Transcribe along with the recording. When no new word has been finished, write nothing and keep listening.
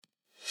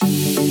You're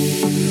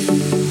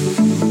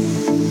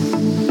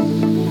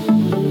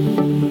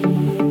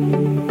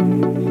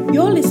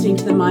listening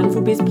to the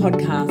Mindful Biz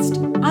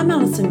podcast. I'm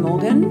Alison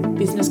Morgan,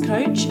 business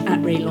coach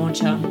at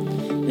Relauncher.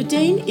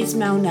 Nadine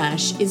Ismail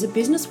Nash is a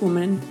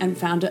businesswoman and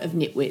founder of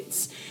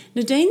Knitwits.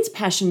 Nadine's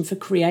passion for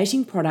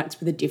creating products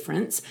with a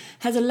difference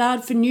has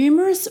allowed for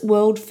numerous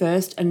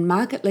world-first and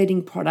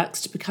market-leading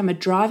products to become a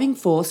driving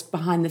force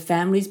behind the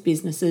family's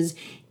business's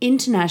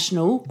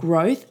international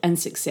growth and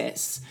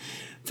success.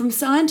 From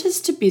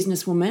scientist to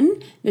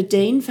businesswoman,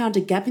 Nadine found a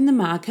gap in the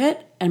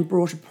market and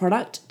brought a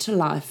product to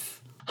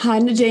life. Hi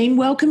Nadine,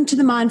 welcome to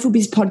the Mindful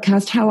Biz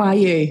podcast. How are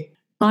you?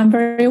 I'm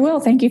very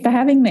well. Thank you for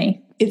having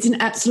me. It's an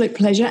absolute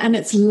pleasure and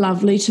it's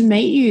lovely to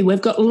meet you.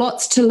 We've got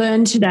lots to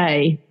learn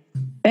today.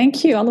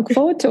 Thank you. I look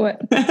forward to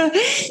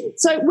it.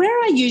 So where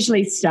I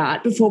usually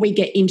start before we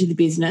get into the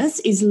business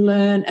is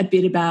learn a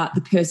bit about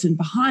the person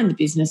behind the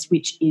business,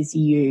 which is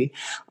you.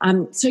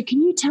 So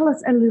can you tell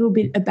us a little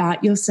bit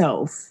about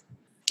yourself?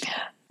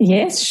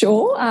 Yes,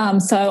 sure.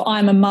 So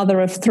I'm a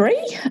mother of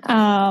three.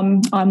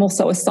 I'm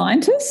also a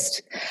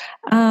scientist.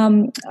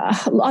 I've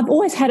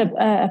always had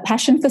a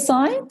passion for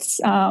science.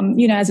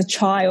 As a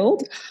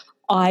child,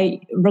 I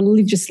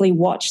religiously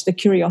watched the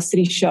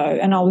Curiosity Show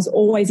and I was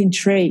always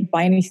intrigued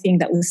by anything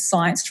that was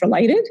science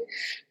related.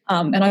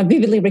 And I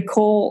vividly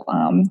recall,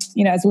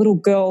 as a little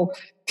girl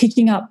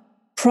picking up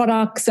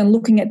products and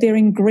looking at their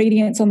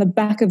ingredients on the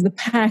back of the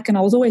pack, and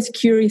I was always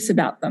curious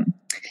about them.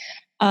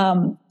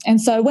 And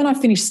so when I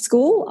finished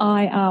school,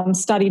 I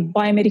studied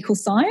biomedical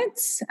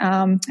science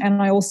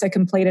and I also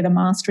completed a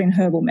master in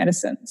herbal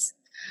medicines.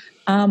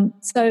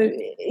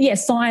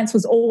 Science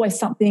was always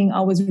something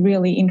I was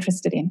really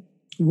interested in.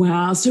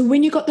 Wow. So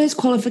when you got those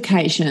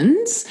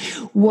qualifications,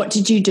 what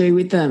did you do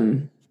with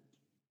them?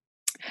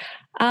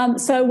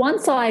 So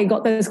once I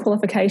got those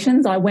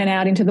qualifications, I went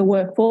out into the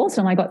workforce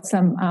and I got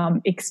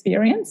some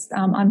experience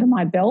under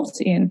my belt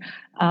in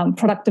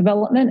product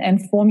development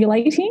and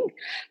formulating.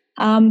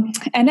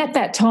 And at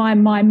that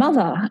time, my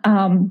mother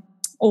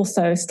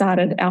also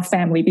started our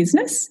family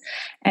business,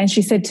 and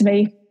she said to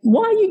me,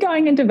 "Why are you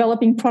going and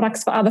developing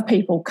products for other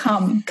people?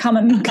 Come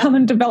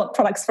and develop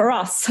products for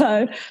us."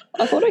 So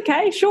I thought,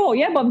 okay, sure,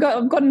 yeah, I've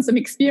gotten some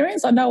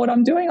experience. I know what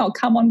I'm doing. I'll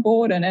come on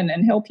board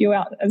and help you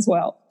out as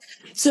well.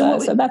 So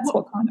that's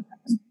what kind of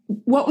happened.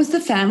 What was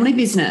the family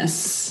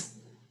business?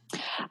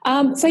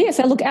 Our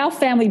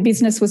family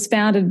business was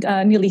founded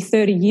nearly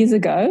 30 years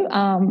ago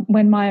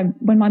when my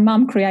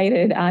mum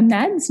created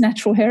NADS,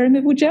 Natural Hair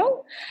Removal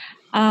Gel.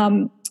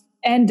 At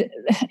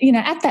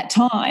that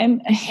time,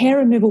 hair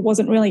removal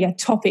wasn't really a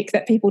topic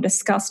that people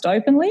discussed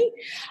openly.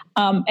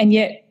 And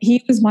yet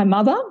here was my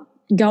mother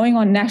going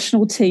on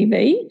national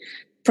TV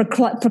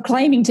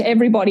proclaiming to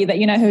everybody that,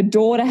 her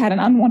daughter had an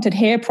unwanted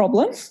hair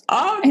problem.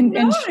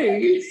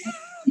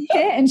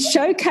 And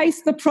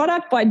showcase the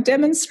product by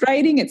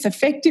demonstrating its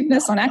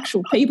effectiveness on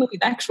actual people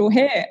with actual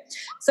hair.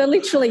 So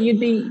literally you'd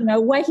be,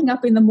 waking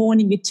up in the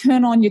morning, you'd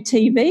turn on your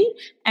TV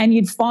and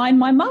you'd find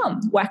my mum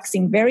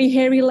waxing very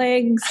hairy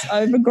legs,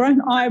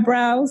 overgrown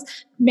eyebrows,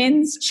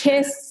 men's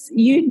chests,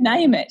 you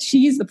name it. She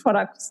used the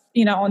product,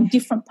 on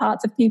different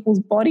parts of people's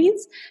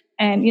bodies.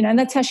 And, and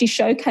that's how she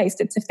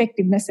showcased its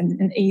effectiveness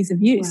and ease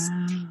of use.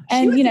 Wow.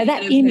 And,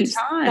 that image.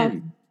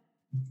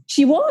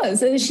 She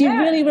was. She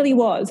really, really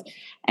was.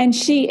 And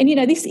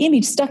this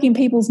image stuck in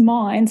people's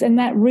minds, and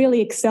that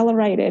really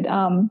accelerated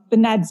the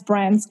NADS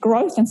brand's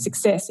growth and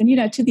success.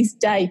 And, to this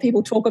day,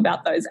 people talk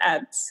about those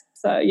ads.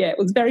 So, it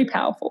was very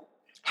powerful.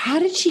 How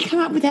did she come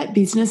up with that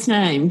business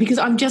name? Because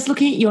I'm just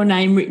looking at your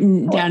name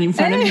written down in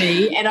front of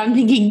me and I'm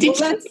thinking, did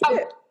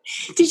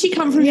she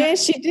come from... Yeah,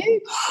 she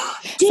did.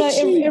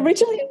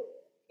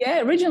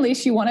 Originally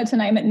she wanted to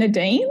name it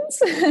Nadine's,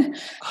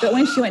 but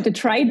when she went to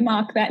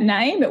trademark that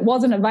name, it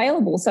wasn't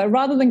available. So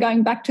rather than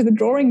going back to the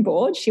drawing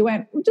board, she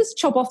went, we'll just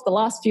chop off the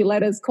last few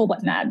letters, call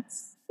it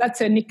Nads. That's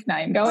her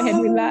nickname. Go ahead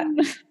with that.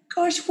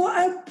 Gosh, what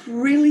a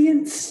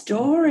brilliant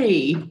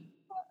story.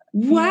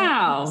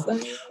 Wow.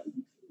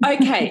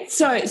 Okay,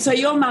 so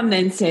your mum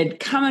then said,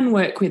 come and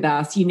work with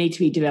us. You need to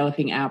be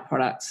developing our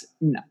products,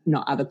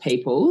 not other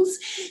people's.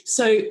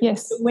 So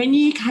yes. When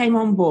you came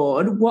on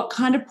board, what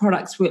kind of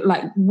products were,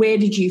 where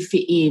did you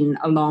fit in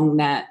along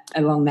that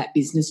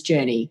business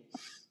journey?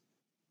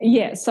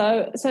 Yeah,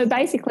 so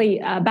basically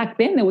back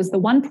then there was the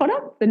one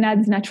product, the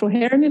NADS Natural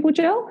Hair Removal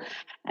Gel.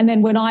 And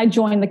then when I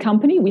joined the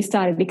company, we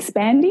started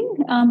expanding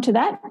to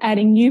that,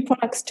 adding new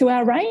products to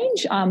our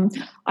range.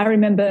 I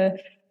remember...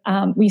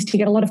 we used to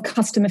get a lot of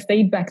customer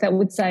feedback that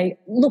would say,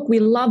 look, we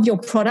love your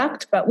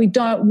product, but we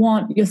don't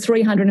want your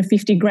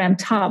 350-gram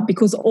tub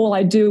because all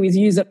I do is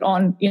use it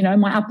on,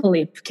 my upper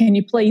lip. Can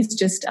you please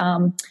just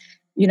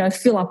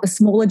fill up a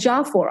smaller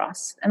jar for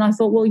us? And I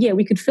thought, well, yeah,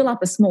 we could fill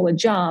up a smaller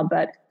jar,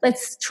 but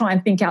let's try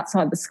and think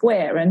outside the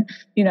square. And,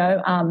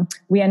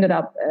 we ended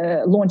up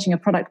launching a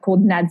product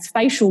called NADS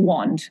Facial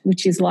Wand,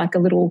 which is like a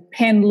little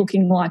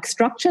pen-looking like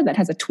structure that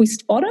has a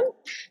twist bottom.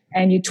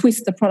 And you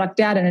twist the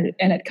product out and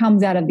it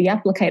comes out of the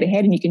applicator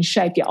head, and you can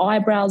shape your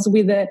eyebrows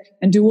with it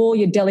and do all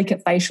your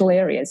delicate facial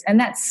areas. And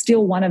that's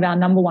still one of our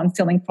number one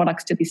selling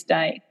products to this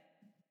day.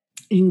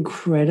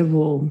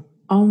 Incredible.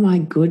 Oh, my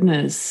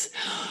goodness.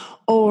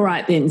 All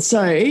right then.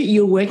 So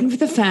you're working for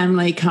the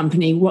family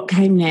company. What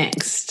came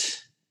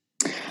next?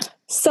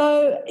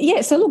 So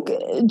look,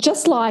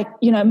 just like,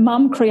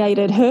 mum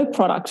created her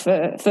product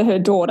for her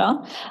daughter,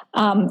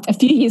 a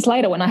few years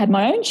later when I had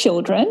my own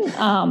children,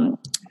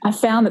 I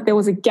found that there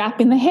was a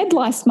gap in the head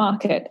lice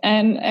market.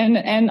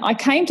 And I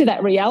came to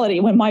that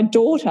reality when my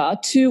daughter,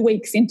 2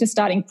 weeks into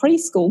starting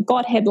preschool,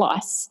 got head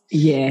lice.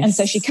 Yes. And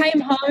so she came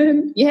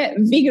home,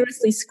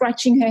 vigorously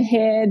scratching her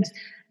head.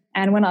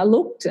 And when I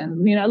looked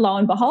and, lo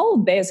and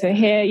behold, there's her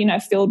hair,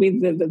 filled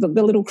with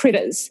the little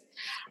critters.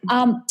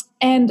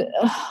 And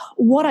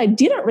what I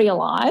didn't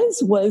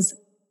realise was,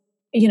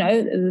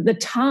 the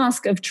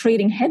task of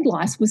treating head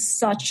lice was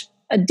such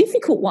a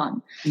difficult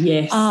one.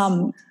 Yes.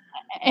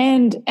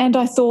 And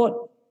I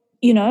thought,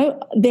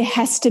 there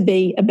has to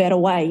be a better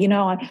way.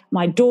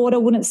 My daughter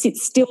wouldn't sit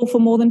still for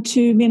more than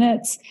 2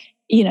 minutes,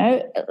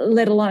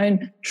 let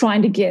alone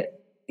trying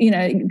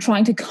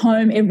to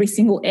comb every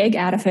single egg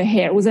out of her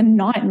hair. It was a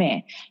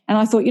nightmare. And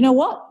I thought, you know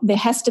what? There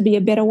has to be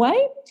a better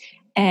way.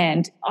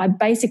 And I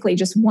basically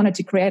just wanted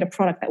to create a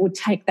product that would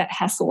take that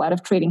hassle out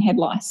of treating head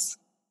lice.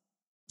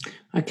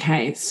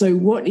 Okay, so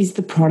what is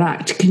the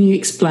product? Can you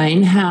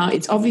explain how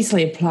it's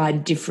obviously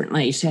applied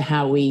differently to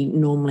how we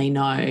normally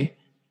know?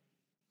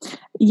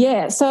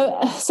 Yeah, so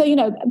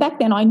back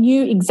then I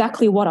knew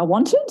exactly what I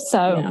wanted.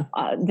 So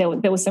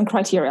there was some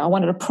criteria. I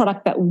wanted a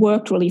product that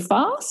worked really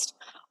fast.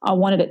 I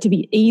wanted it to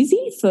be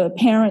easy for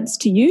parents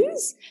to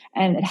use,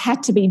 and it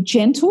had to be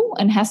gentle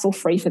and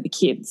hassle-free for the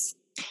kids.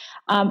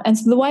 And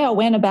so the way I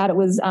went about it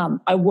was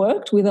I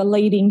worked with a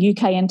leading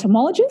UK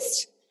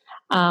entomologist,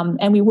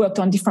 and we worked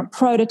on different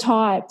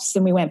prototypes,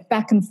 and we went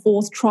back and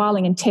forth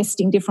trialling and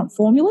testing different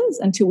formulas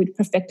until we'd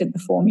perfected the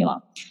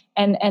formula.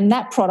 And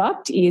that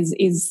product is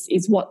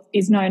what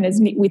is known as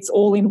Nitwits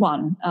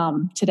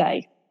All-in-One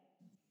today.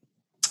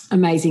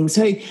 Amazing.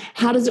 So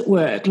how does it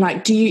work?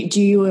 Like, do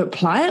you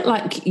apply it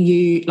like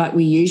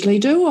we usually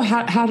do, or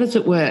how does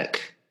it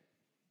work?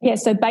 Yeah,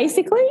 so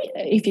basically,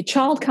 if your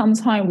child comes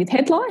home with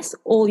head lice,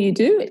 all you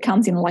do, it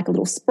comes in like a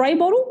little spray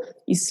bottle.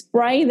 You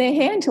spray their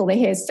hair until their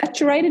hair is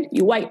saturated.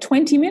 You wait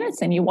 20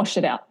 minutes and you wash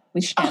it out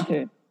with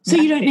shampoo. So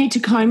you don't need to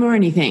comb or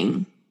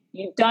anything?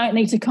 You don't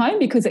need to comb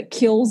because it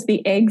kills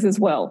the eggs as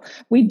well.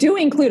 We do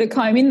include a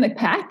comb in the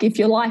pack. If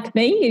you're like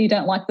me and you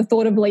don't like the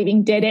thought of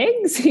leaving dead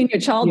eggs in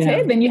your child's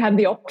hair, then you have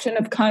the option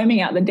of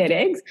combing out the dead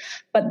eggs.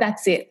 But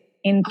that's it.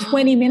 In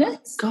 20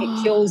 minutes,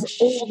 it kills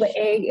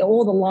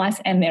all the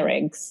lice and their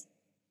eggs.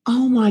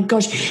 Oh, my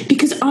gosh.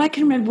 Because I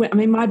can remember,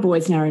 my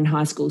boys now are in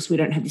high school, so we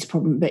don't have this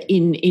problem, but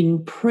in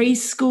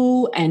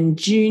preschool and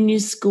junior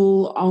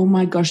school, oh,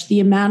 my gosh,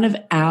 the amount of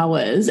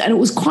hours, and it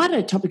was quite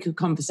a topic of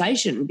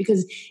conversation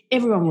because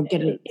everyone would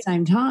get it at the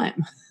same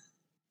time.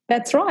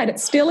 That's right. It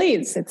still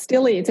is.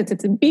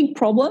 It's a big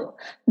problem,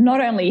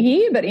 not only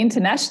here but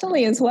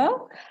internationally as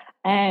well.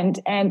 And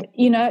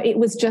it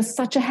was just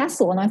such a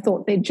hassle, and I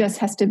thought there just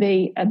has to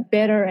be a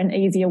better and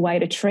easier way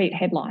to treat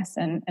head lice,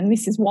 and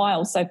this is why I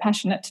was so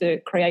passionate to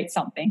create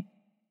something.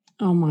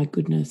 Oh, my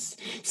goodness.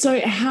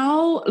 So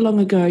how long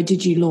ago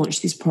did you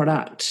launch this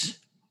product?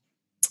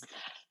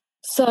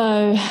 So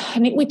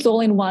Nitwits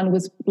All-in-One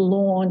was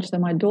launched,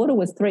 and my daughter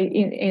was 3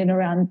 in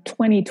around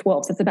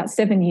 2012, so it's about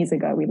 7 years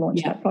ago we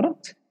launched that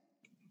product.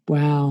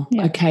 Wow.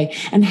 Yeah. Okay.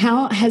 And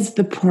how has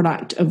the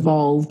product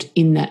evolved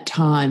in that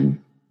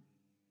time?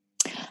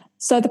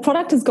 So the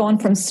product has gone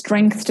from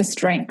strength to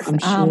strength. I'm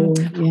sure,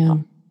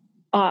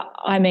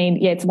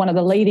 it's one of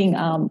the leading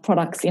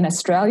products in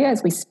Australia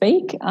as we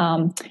speak.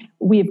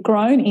 We've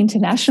grown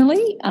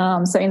internationally.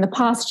 So in the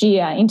past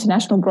year,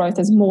 international growth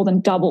has more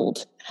than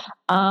doubled.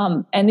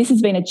 And this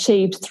has been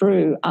achieved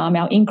through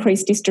our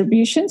increased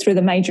distribution through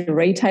the major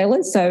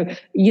retailers. So,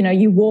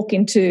 you walk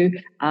into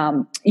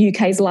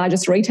UK's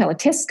largest retailer,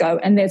 Tesco,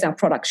 and there's our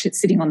product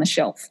sitting on the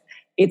shelf.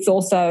 It's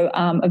also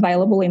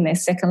available in their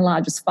second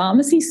largest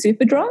pharmacy,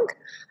 Superdrug.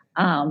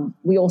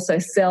 We also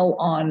sell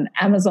on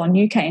Amazon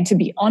UK, and to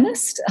be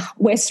honest,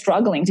 we're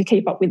struggling to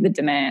keep up with the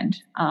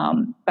demand.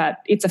 But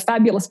it's a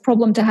fabulous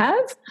problem to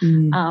have,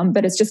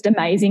 but it's just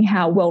amazing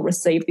how well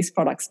received this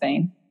product's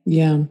been.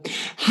 Yeah.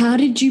 How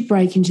did you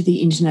break into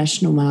the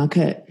international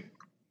market?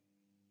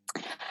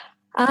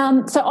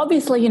 So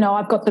obviously,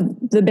 I've got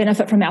the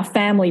benefit from our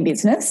family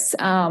business.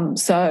 With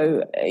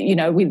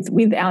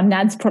our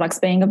NADS products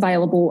being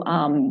available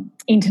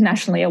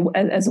internationally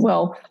as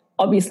well,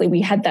 obviously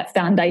we had that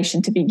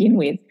foundation to begin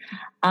with.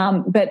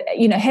 But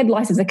head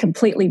lice is a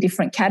completely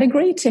different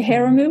category to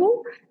hair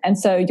removal. And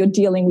so you're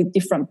dealing with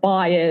different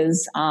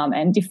buyers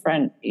and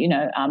different,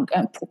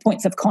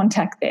 points of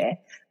contact there.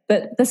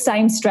 But the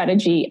same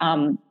strategy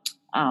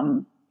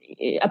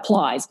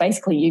applies.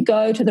 Basically, you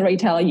go to the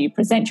retailer, you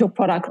present your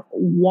product.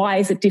 Why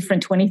is it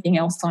different to anything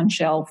else on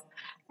shelf?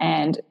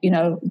 And,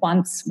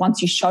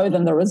 once you show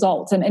them the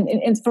results,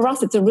 and for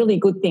us, it's a really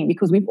good thing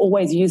because we've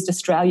always used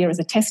Australia as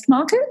a test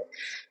market.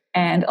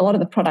 And a lot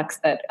of the products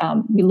that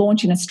we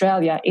launch in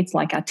Australia, it's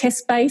like our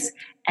test base.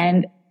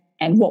 And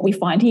what we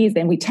find here is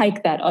then we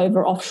take that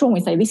over offshore and we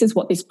say, this is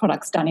what this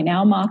product's done in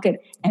our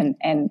market.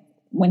 And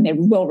when they're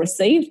well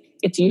received,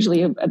 it's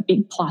usually a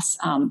big plus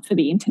for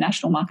the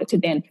international market to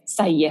then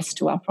say yes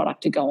to our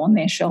product to go on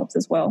their shelves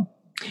as well.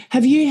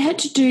 Have you had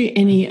to do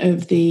any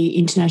of the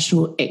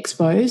international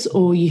expos,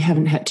 or you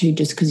haven't had to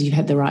just because you've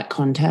had the right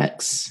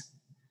contacts?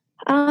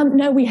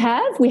 No, we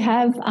have. We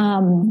have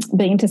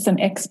been to some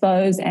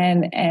expos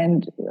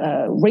and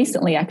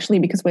recently, actually,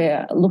 because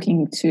we're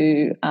looking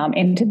to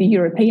enter the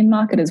European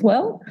market as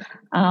well.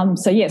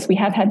 So, yes, we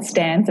have had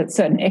stands at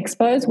certain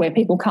expos where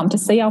people come to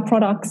see our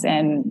products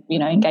and,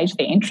 engage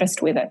their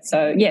interest with it.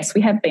 So, yes,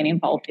 we have been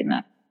involved in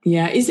that.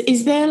 Yeah.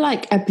 Is there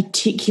like a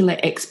particular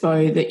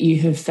expo that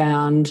you have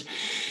found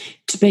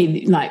to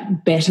be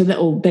like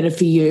better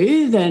for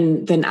you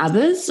than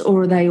others,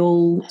 or are they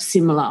all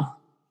similar?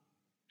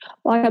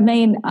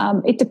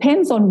 It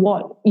depends on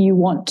what you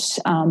want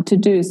to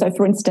do. So,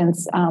 for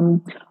instance,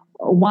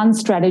 one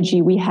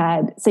strategy we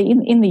had,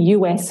 in the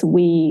US,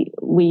 we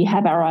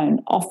have our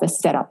own office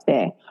set up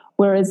there,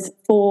 whereas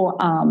for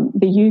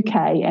the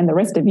UK and the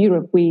rest of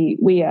Europe,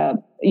 we are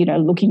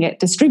looking at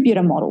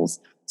distributor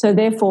models. So,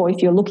 therefore,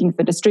 if you're looking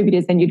for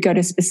distributors, then you'd go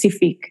to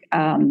specific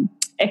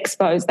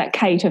expos that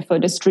cater for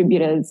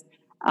distributors,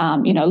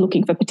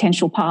 looking for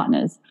potential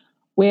partners.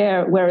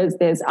 Whereas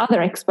there's other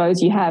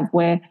expos you have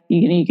where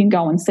you can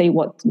go and see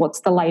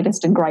what's the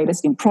latest and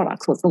greatest in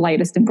products, what's the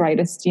latest and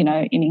greatest in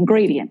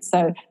ingredients.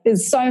 So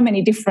there's so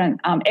many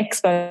different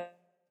expos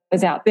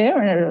out there,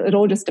 and it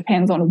all just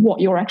depends on what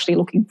you're actually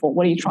looking for.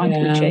 What are you trying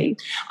to achieve?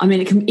 I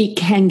mean, it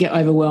can get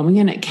overwhelming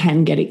and it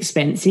can get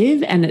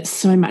expensive, and it's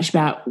so much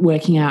about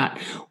working out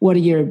what are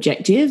your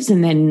objectives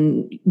and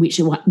then which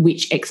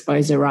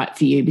expos are right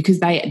for you, because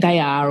they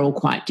are all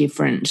quite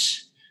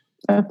different.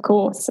 Of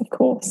course.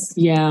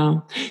 Yeah.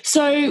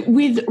 So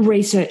with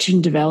research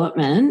and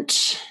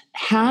development,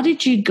 how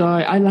did you go?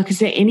 Is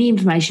there any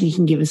information you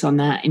can give us on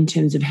that in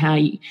terms of how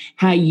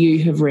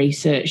you have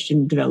researched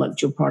and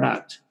developed your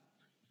product?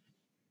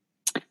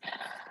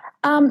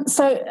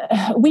 So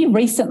we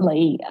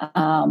recently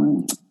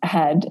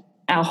had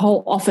our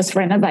whole office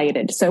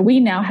renovated. So we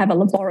now have a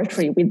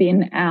laboratory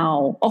within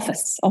our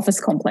office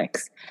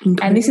complex. Okay.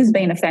 And this has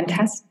been a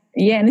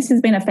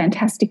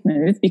fantastic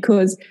move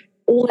because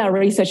all our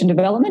research and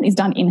development is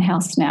done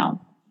in-house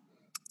now.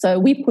 So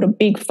we put a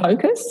big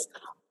focus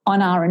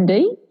on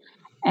R&D,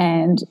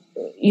 and,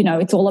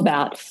 it's all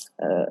about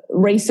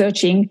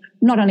researching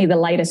not only the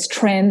latest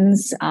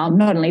trends,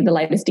 not only the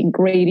latest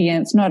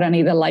ingredients, not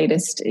only the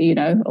latest,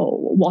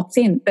 what's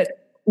in,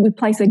 but we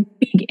place a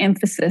big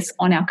emphasis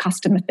on our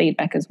customer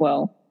feedback as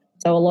well.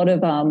 So a lot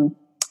of,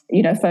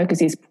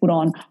 focus is put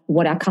on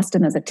what our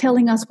customers are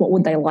telling us, what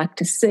would they like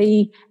to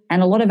see,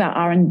 and a lot of our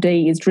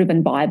R&D is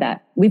driven by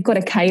that. We've got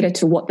to cater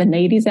to what the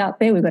need is out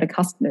there. We've got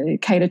to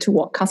cater to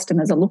what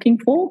customers are looking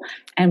for,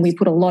 and we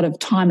put a lot of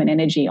time and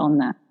energy on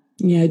that.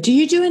 Yeah. Do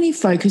you do any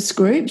focus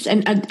groups,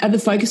 and are the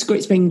focus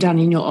groups being done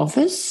in your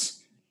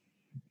office?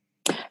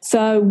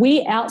 So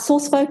we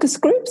outsource focus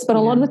groups, but a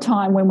lot of the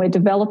time when we're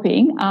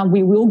developing,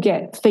 we will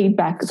get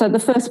feedback. So the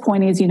first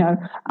point is,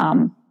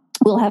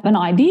 we'll have an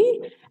idea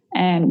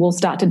and we'll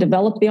start to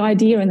develop the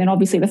idea. And then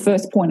obviously the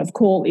first point of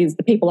call is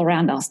the people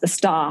around us, the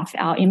staff,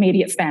 our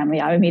immediate family,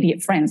 our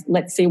immediate friends.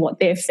 Let's see what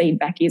their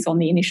feedback is on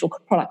the initial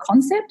product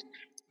concept.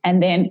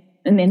 And then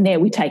there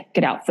we take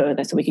it out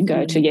further. So we can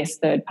go to,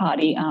 third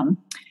party,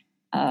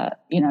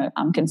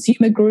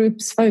 consumer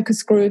groups,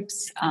 focus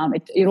groups.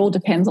 It all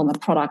depends on the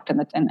product and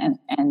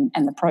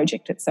the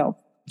project itself.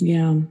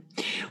 Yeah.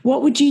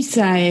 What would you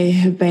say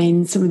have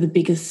been some of the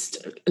biggest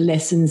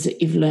lessons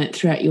that you've learnt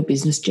throughout your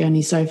business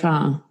journey so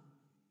far?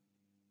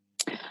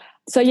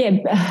 So,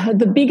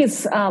 the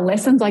biggest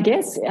lessons, I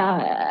guess,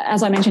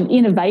 as I mentioned,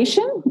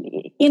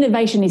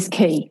 innovation is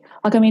key.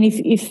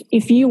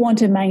 If you want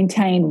to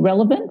maintain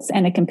relevance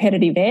and a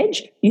competitive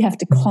edge, you have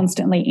to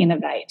constantly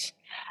innovate.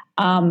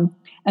 And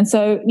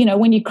so,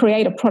 when you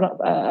create a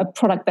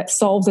product that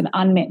solves an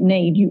unmet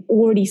need, you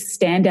already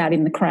stand out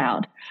in the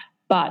crowd.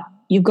 But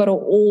you've got to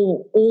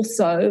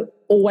also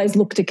always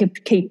look to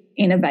keep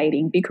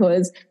innovating,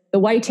 because the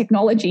way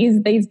technology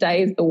is these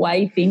days, the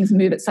way things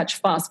move at such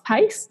fast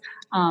pace,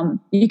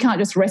 you can't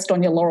just rest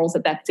on your laurels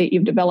that that's it.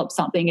 You've developed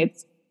something.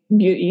 It's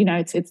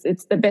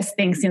the best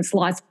thing since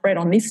sliced bread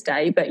on this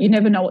day, but you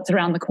never know what's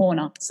around the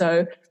corner.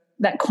 So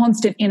that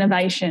constant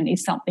innovation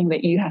is something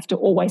that you have to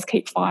always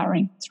keep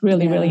firing. It's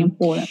really, really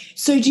important.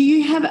 So do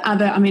you have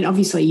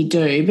obviously you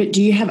do, but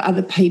do you have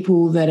other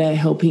people that are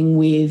helping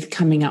with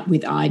coming up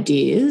with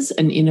ideas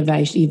and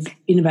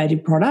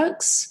innovative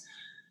products?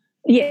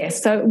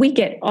 Yes. So we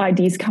get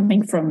ideas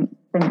coming from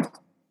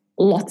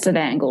lots of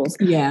angles.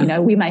 Yeah.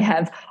 We may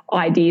have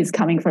ideas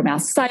coming from our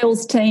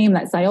sales team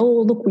that say,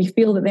 oh, look, we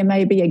feel that there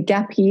may be a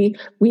gap here.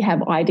 We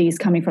have ideas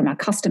coming from our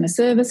customer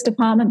service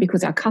department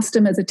because our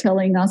customers are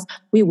telling us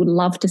we would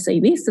love to see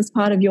this as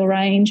part of your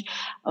range.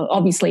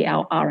 Obviously,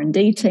 our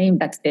R&D team,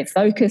 that's their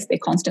focus. They're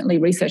constantly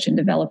research and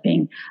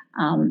developing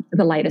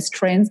the latest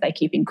trends. They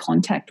keep in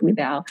contact with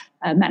our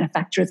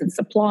manufacturers and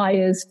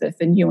suppliers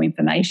for new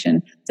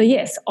information. So,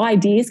 yes,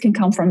 ideas can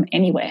come from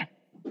anywhere.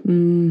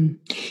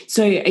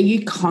 So are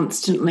you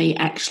constantly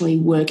actually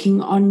working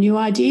on new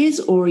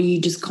ideas, or are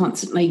you just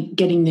constantly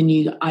getting the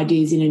new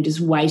ideas in and just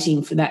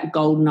waiting for that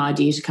golden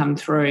idea to come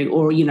through,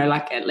 or,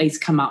 like at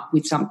least come up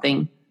with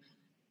something?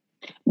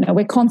 No,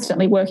 we're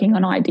constantly working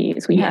on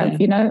ideas. We have,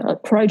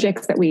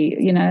 projects that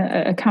we,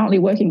 are currently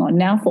working on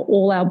now for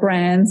all our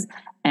brands,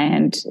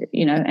 and,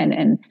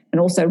 and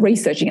also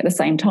researching at the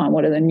same time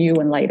what are the new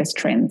and latest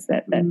trends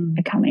that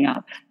are coming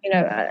up.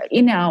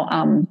 In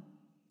our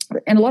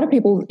and a lot of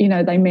people,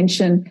 they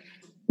mention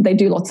they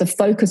do lots of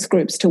focus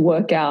groups to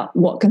work out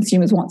what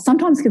consumers want.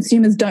 Sometimes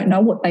consumers don't know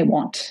what they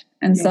want.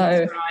 And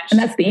and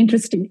that's the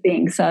interesting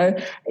thing. So,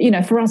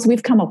 for us,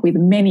 we've come up with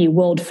many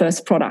world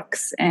first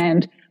products.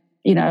 And,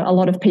 a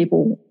lot of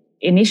people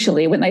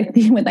initially, when they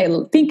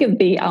think of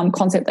the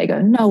concept, they go,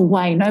 no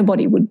way,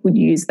 nobody would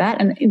use that.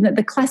 And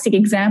the classic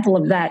example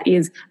of that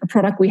is a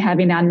product we have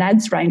in our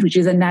NADS range, which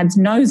is a NADS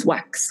nose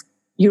wax.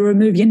 You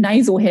remove your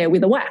nasal hair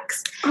with a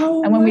wax.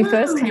 Oh, and when we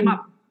first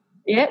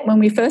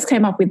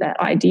came up with that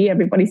idea,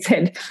 everybody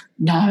said,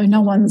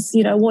 no one's,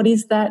 what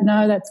is that?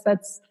 No,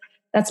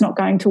 that's not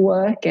going to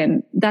work.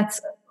 And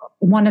that's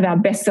one of our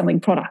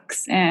best-selling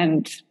products.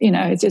 And,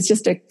 it's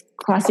just a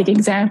classic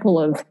example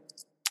of,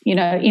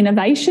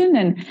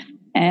 innovation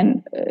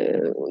and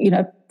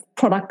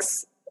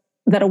products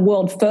that are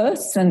world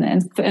first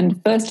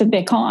and first of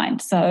their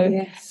kind. So,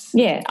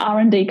 yes.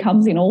 R&D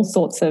comes in all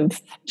sorts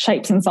of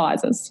shapes and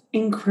sizes.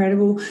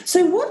 Incredible.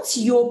 So what's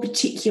your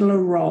particular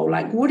role?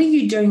 Like, what are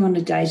you doing on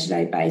a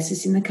day-to-day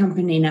basis in the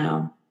company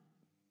now?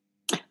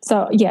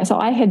 So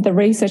I head the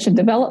research and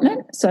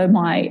development. So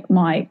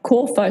my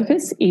core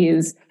focus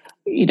is,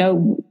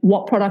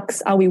 what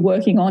products are we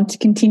working on to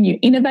continue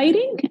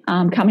innovating,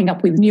 coming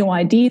up with new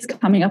ideas,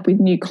 coming up with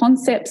new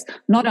concepts,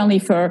 not only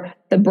for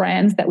the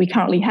brands that we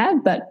currently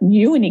have, but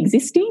new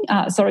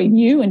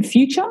and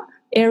future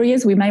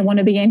areas we may want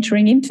to be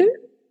entering into.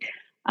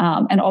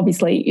 And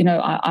obviously,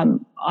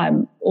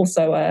 I'm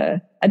also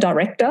a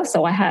director,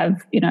 so I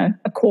have,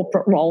 a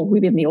corporate role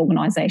within the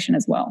organisation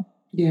as well.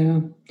 Yeah.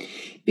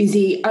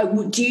 Busy.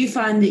 Do you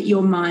find that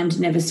your mind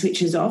never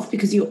switches off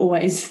because you're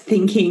always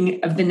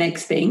thinking of the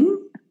next thing?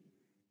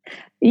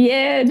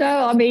 Yeah,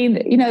 no, I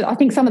mean, I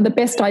think some of the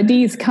best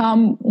ideas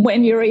come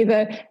when you're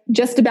either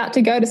just about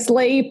to go to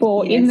sleep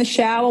or in the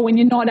shower, when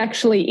you're not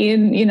actually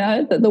in,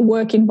 the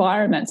work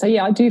environment. So,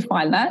 yeah, I do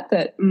find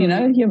that,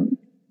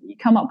 you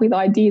come up with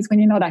ideas when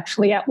you're not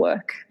actually at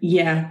work.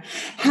 Yeah.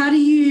 How do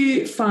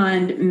you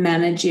find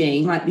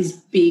managing like this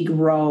big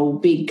role,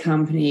 big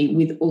company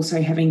with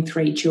also having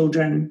 3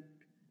 children?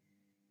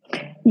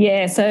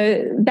 Yeah,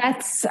 so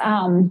that's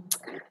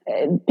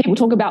people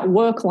talk about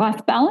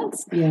work-life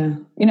balance. Yeah.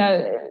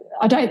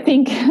 I don't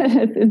think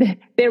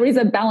there is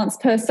a balance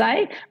per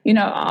se.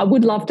 I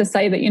would love to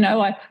say that,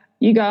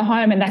 you go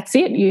home and that's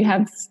it. You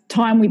have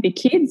time with your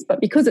kids, but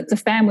because it's a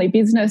family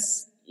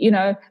business,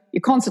 you're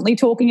constantly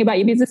talking about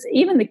your business.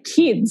 Even the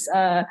kids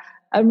are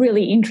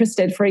really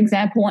interested. For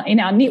example, in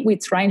our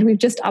Knitwits range, we've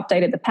just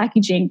updated the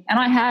packaging, and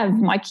I have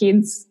my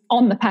kids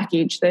on the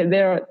package.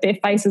 Their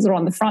faces are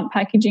on the front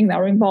packaging. They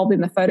were involved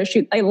in the photo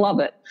shoot. They love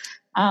it.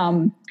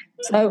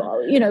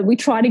 So, we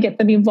try to get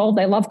them involved.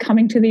 They love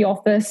coming to the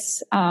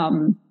office.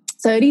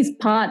 So it is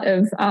part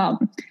of,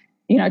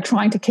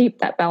 trying to keep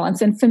that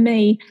balance. And for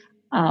me,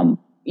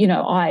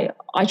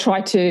 I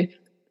try to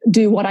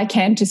do what I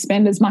can to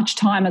spend as much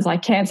time as I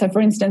can. So,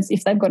 for instance,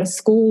 if they've got a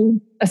school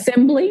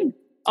assembly,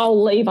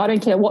 I'll leave. I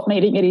don't care what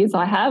meeting it is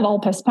I have. I'll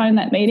postpone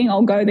that meeting.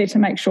 I'll go there to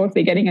make sure if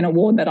they're getting an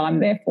award that I'm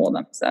there for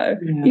them. So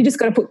you just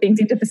got to put things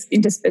into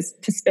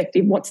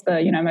perspective. What's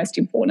the most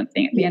important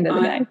thing at the end of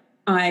the day?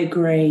 I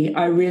agree.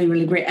 I really,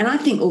 really agree. And I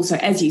think also,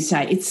 as you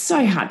say, it's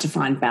so hard to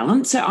find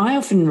balance. So I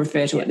often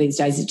refer to it these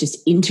days as just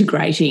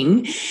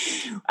integrating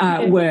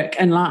work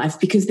and life,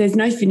 because there's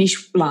no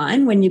finish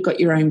line when you've got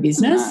your own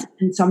business,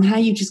 and somehow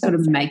you've just got to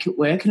make it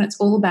work. And it's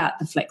all about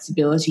the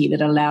flexibility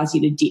that allows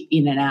you to dip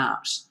in and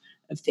out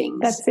of things.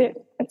 That's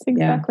it. That's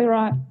exactly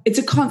right. It's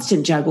a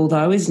constant juggle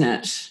though, isn't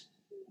it?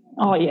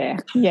 Oh, yeah.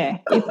 Yeah,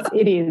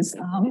 it is.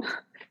 I'm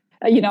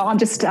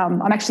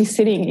actually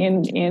sitting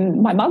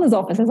in my mother's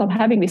office as I'm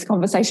having this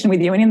conversation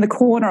with you, and in the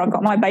corner I've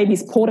got my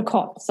baby's porta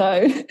cot.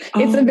 So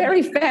it's a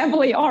very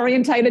family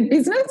orientated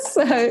business.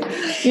 So,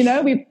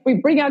 we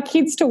bring our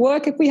kids to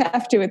work if we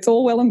have to. It's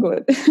all well and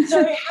good.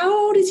 So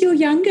how old is your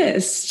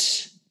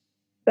youngest?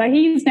 So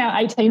he's now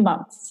 18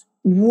 months.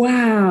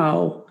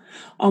 Wow.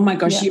 Oh my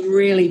gosh, you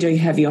really do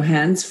have your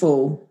hands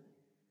full.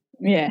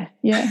 Yeah.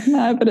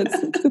 No, but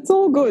it's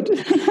all good.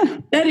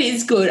 That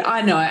is good.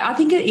 I know. I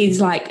think it is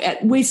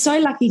we're so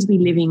lucky to be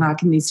living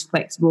in this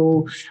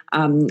flexible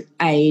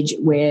age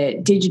where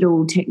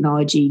digital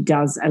technology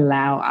does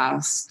allow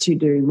us to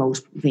do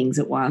multiple things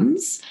at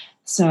once.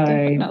 So,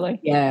 definitely.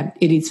 Yeah,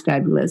 it is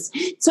fabulous.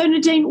 So,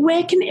 Nadine,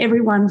 where can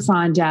everyone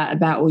find out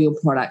about all your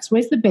products?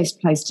 Where's the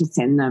best place to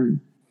send them?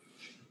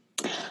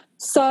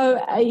 So,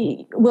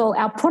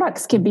 our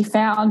products can be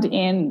found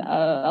in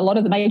a lot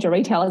of the major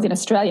retailers in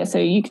Australia. So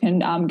you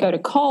can go to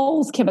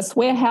Coles, Chemist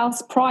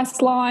Warehouse,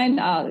 Priceline,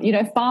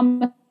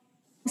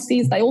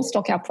 pharmacies. They all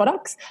stock our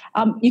products.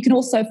 You can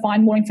also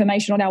find more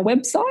information on our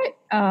website,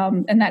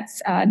 and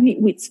that's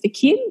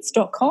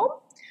knitwitsforkids.com.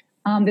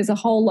 There's a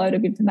whole load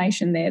of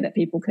information there that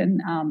people can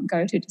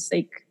go to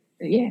seek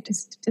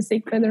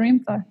further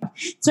info.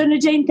 So,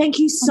 Nadine, thank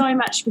you so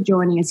much for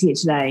joining us here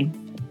today.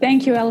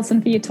 Thank you,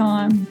 Alison, for your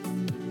time.